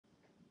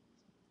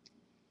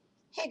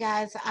Hey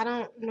guys, I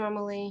don't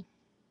normally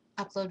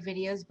upload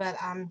videos, but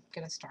I'm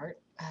gonna start.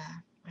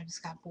 I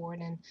just got bored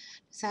and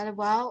decided,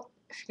 well,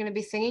 if you're gonna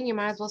be singing, you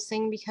might as well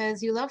sing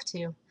because you love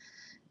to.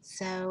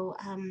 So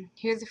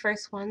here's the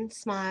first one,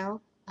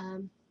 Smile,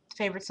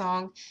 favorite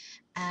song,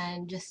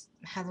 and just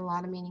has a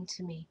lot of meaning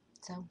to me.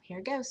 So here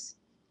it goes.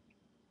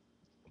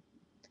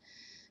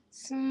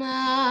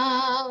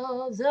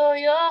 Smile, though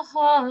your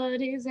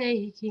heart is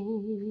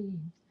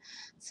aching.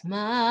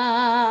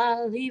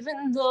 Smile,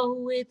 even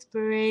though it's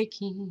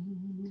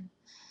breaking.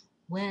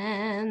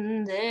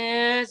 When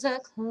there's a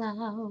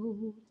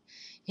cloud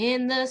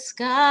in the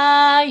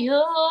sky,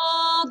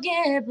 you'll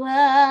get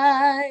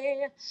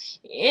by.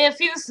 If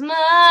you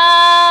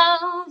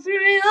smile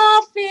through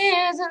your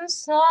fears and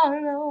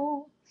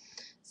sorrow,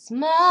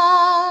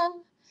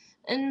 smile,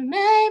 and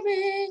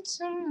maybe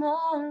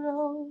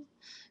tomorrow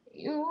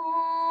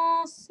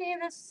you'll see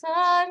the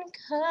sun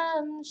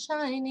come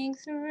shining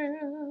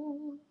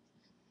through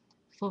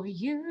for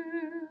you.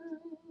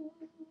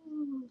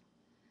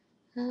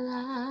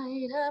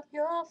 Light up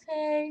your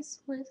face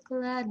with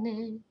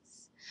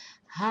gladness.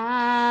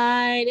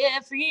 Hide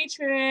every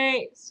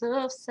trace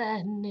of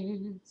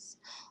sadness.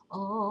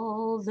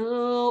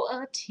 Although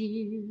a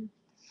tear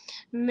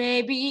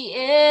may be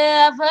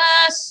ever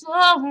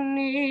so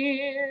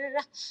near,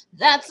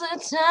 that's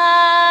the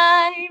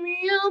time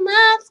you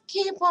must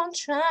keep on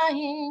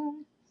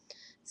trying.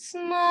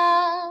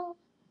 Smile,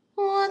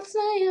 what's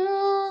the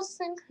use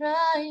in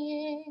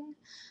crying?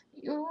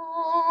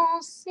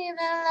 You'll see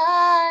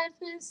that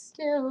life is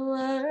still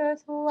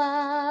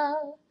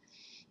worthwhile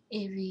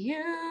if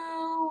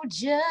you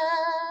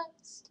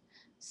just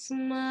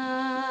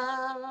smile.